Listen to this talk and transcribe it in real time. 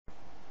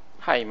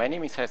Hi, my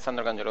name is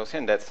Alessandro Gangelosi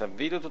and that's a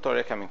video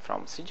tutorial coming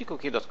from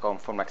cgcookie.com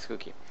for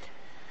MaxCookie.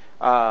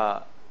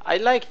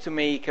 I'd like to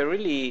make a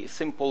really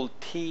simple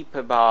tip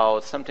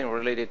about something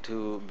related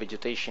to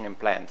vegetation and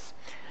plants.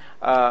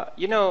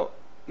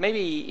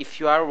 Maybe if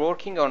you are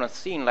working on a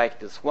scene like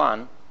this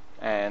one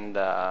and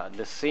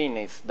the scene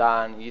is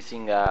done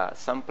using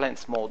some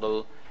plants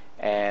model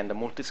and a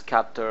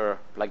multi-scatter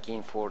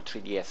plugin for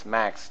 3ds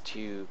Max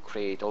to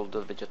create all the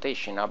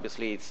vegetation.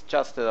 Obviously it's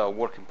just a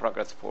work in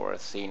progress for a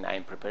scene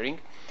I'm preparing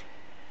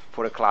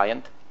for a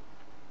client,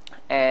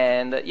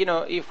 and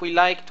if we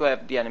like to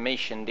have the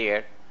animation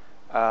there,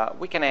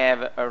 we can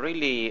have a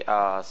really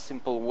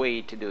simple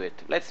way to do it.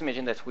 Let's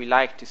imagine that we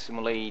like to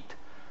simulate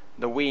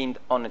the wind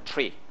on a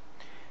tree.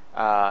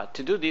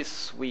 To do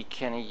this we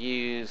can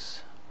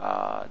use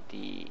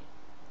the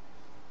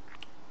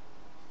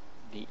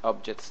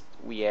objects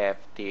we have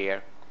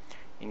there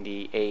in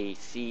the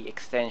AC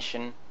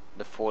extension,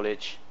 the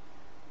foliage,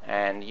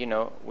 and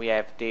we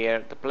have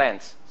there the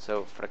plants.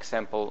 So for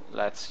example,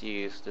 let's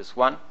use this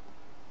one,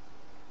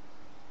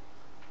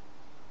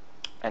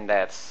 and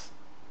that's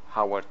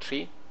our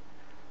tree.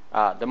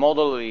 The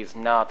model is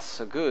not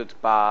so good,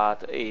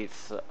 but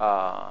it's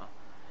a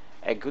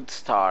good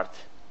start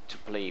to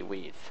play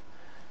with.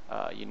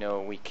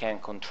 We can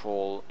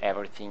control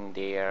everything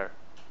there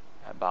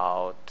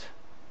about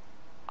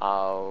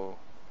how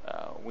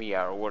we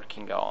are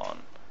working on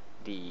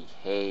the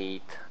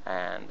height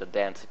and the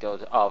density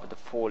of the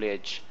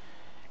foliage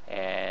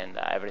and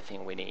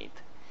everything we need.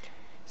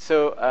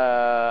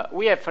 So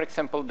we have, for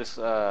example, this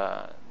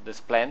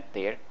plant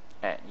there,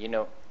 and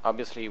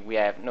obviously we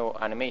have no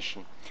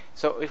animation.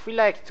 So if we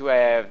like to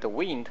have the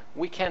wind,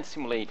 we can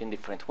simulate in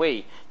different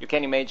way. You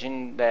can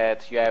imagine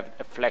that you have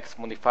a flex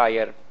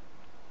modifier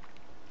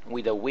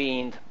with a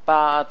wind,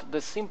 but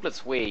the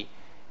simplest way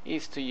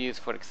is to use,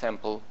 for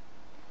example,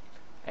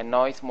 a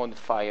noise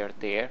modifier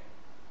there.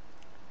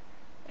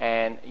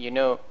 And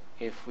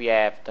if we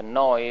have the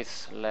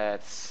noise,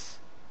 let's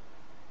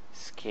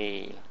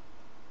scale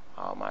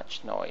how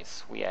much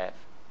noise we have.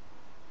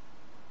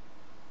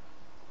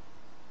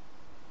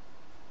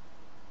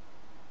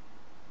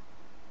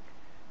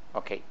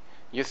 Okay,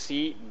 you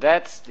see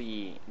that's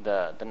the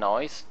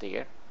noise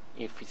there.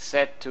 If we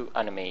set to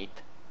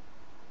animate,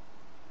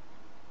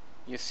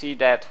 you see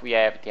that we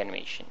have the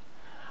animation.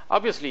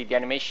 Obviously the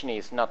animation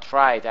is not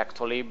right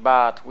actually,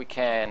 but we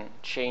can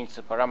change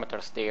the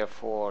parameters there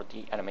for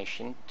the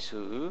animation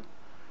too.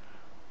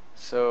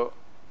 So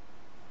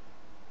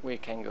we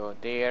can go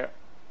there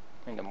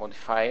in the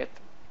modified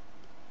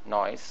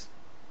noise,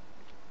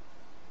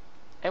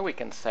 and we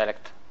can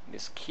select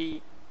this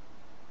key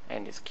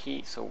and this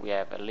key, so we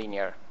have a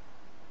linear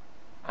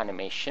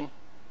animation.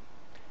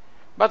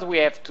 But we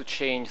have to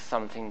change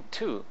something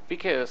too,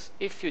 because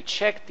if you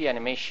check the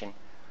animation,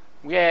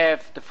 we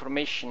have the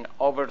formation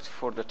over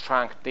for the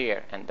trunk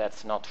there, and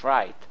that's not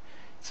right.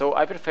 So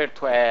I prefer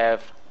to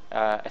have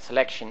a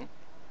selection.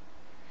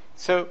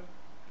 So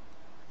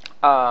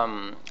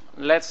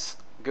let's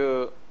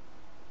go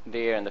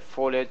there in the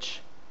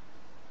foliage,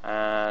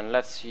 and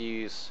let's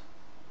use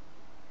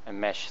a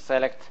mesh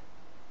select.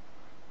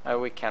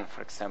 We can,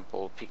 for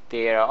example, pick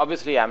there.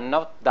 Obviously I'm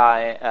not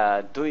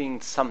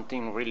doing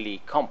something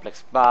really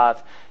complex,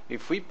 but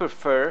if we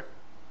prefer,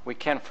 we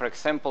can, for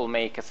example,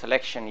 make a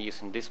selection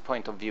using this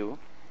point of view,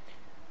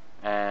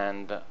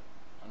 and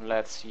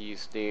let's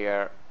use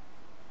their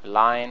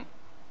line,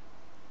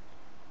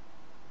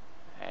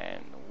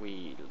 and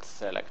we'll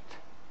select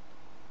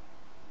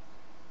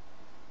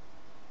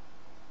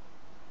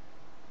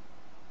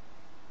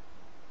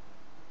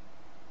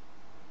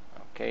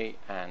okay,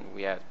 and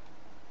we have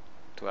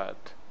to add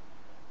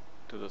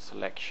to the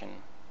selection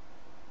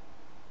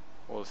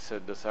also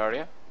this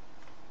area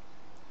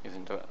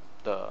using the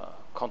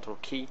control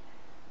key,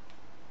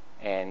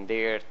 and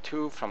there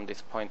too, from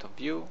this point of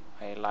view,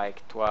 I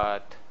like to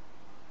add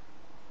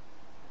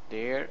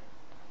there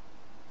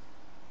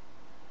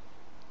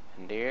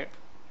and there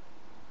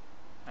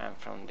and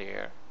from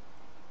there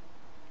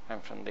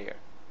and from there.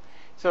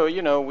 So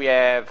we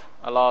have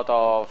a lot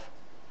of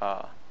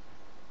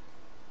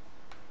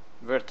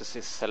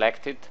vertices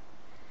selected.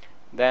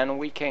 Then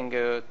we can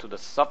go to the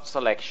soft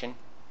selection,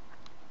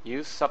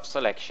 use soft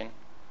selection,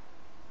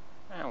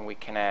 and we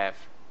can have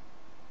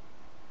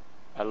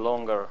a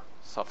longer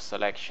soft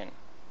selection,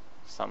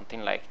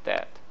 something like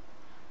that.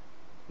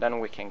 Then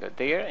we can go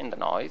there in the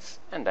noise,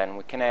 and then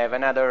we can have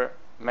another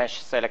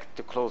mesh select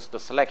to close the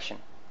selection.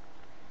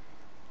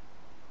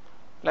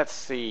 Let's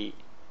see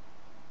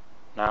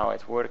now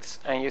it works,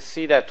 and you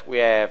see that we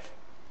have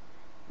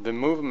the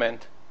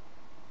movement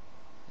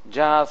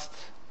just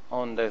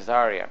on this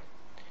area.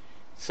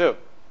 So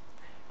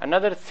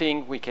another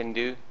thing we can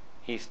do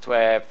is to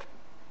have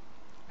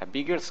a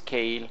bigger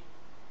scale.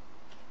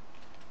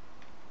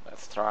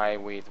 Let's try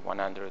with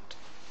 100,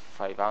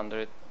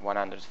 500,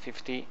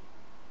 150.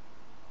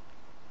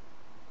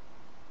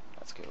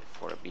 Let's go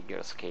for a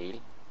bigger scale.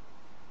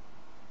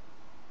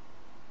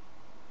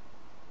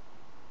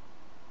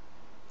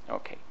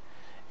 Okay,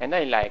 and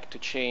I like to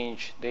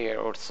change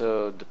there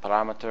also the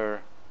parameter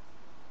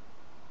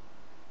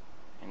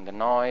in the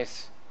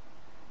noise.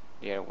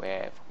 Here we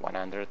have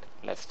 100.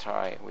 Let's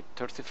try with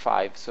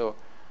 35. So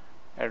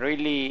a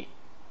really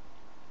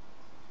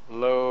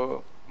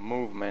low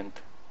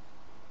movement.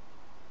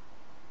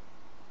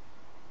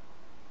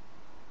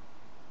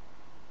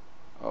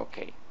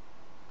 Okay.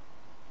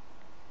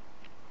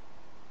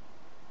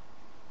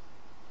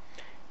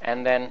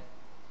 And then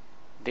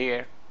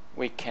there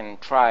we can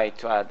try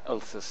to add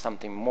also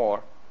something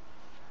more.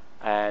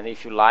 And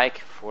if you like,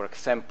 for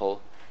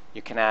example,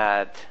 you can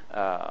add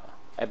a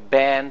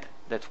band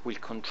that will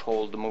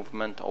control the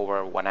movement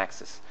over one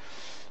axis.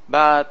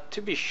 But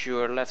to be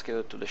sure, let's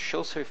go to the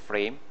show save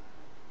frame,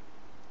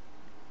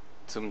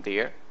 zoom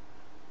there,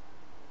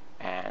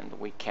 and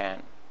we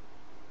can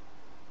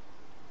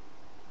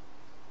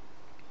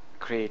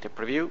create a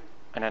preview,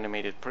 an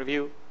animated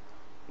preview.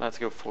 Let's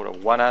go for a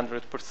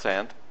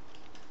 100%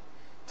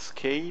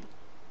 scale,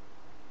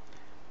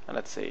 and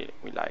let's say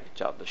we like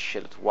just the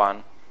shaded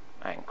one,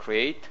 and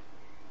create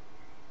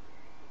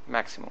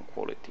maximum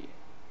quality.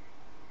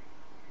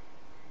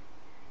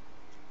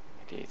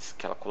 It is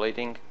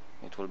calculating.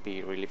 It will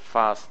be really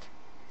fast,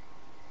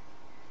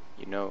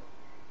 you know.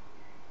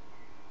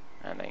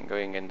 And I'm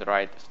going in the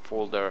right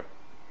folder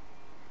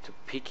to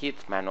pick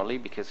it manually,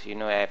 because you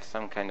know I have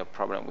some kind of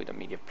problem with the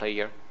media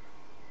player.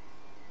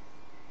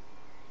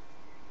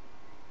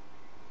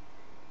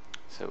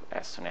 So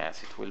as soon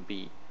as it will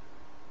be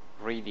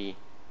ready,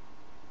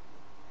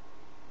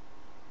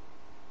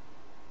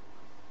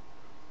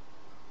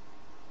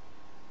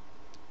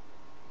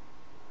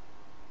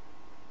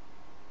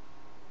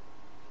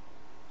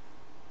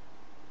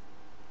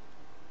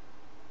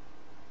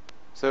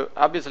 so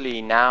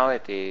obviously now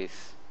it is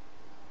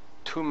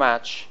too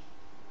much,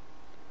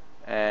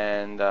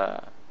 and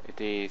it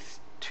is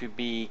too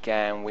big,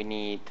 and we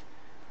need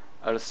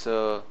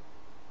also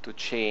to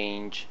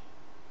change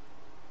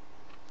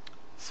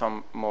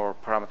some more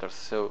parameters.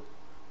 So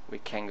we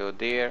can go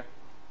there,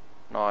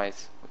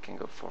 noise, we can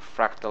go for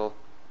fractal,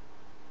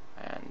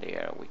 and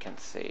there we can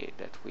say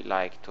that we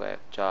like to have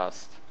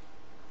just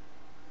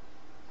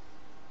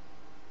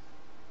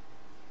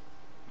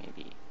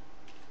maybe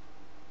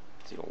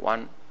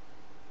 0.1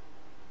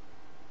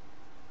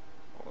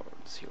 or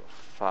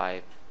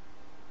 0.5,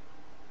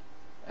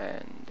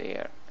 and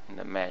there in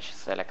the mesh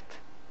select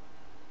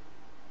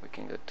we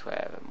can go to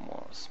have a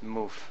more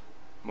smooth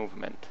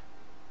movement.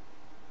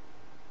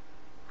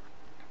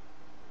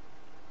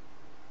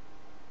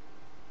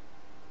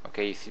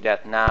 Okay, you see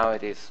that now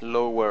it is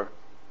lower.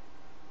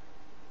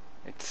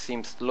 It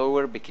seems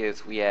lower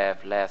because we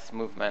have less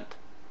movement,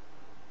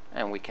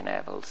 and we can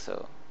have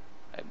also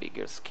a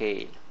bigger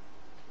scale,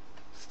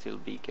 still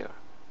bigger.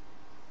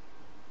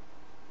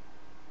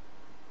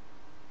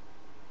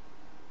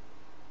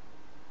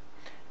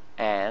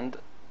 And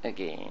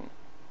again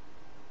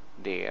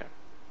there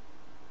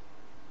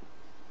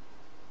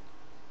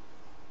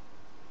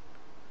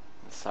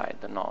inside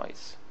the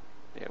noise,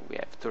 there we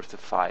have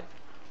 35.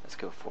 Let's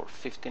go for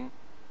 15.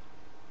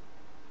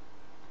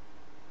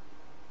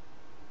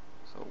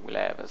 So we'll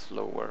have a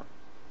slower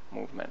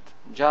movement,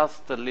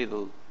 just a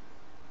little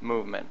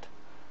movement.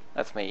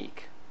 Let's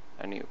make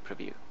a new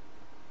preview.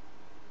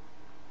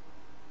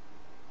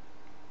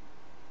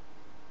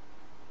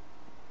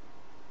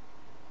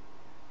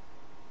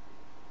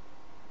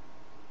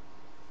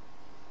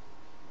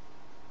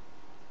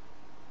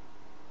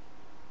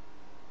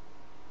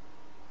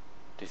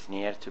 It is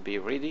near to be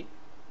ready.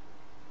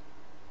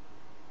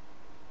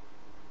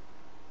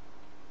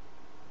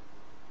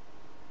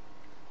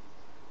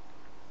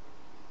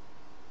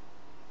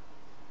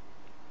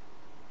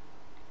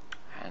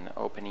 And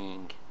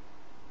opening.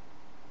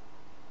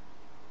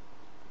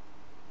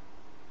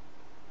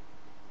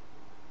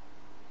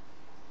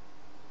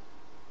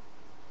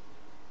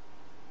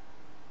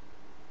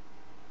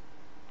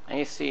 And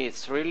you see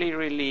it's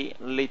really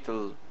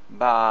little,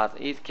 but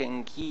it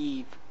can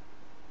give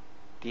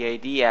the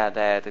idea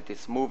that it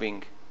is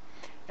moving.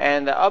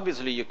 And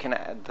obviously you can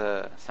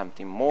add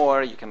something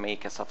more. You can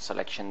make a soft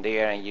selection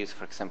there and use,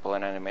 for example,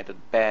 an animated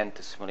band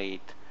to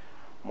simulate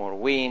more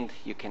wind.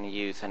 You can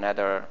use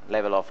another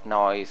level of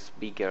noise,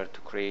 bigger, to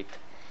create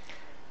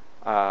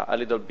a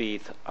little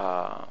bit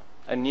a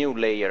new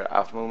layer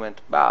of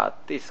movement.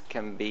 But this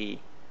can be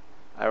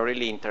a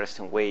really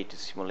interesting way to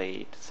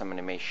simulate some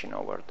animation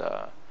over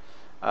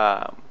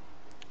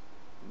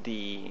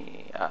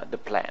the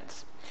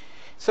plants.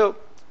 So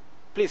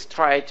please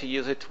try to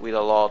use it with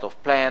a lot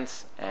of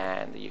plants,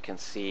 and you can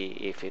see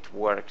if it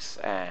works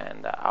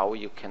and how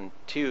you can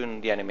tune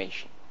the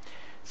animation.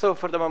 So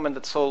for the moment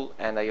that's all,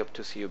 and I hope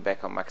to see you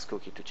back on Max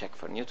Cookie to check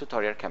for new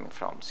tutorial coming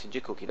from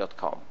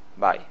cgcookie.com.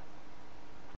 Bye.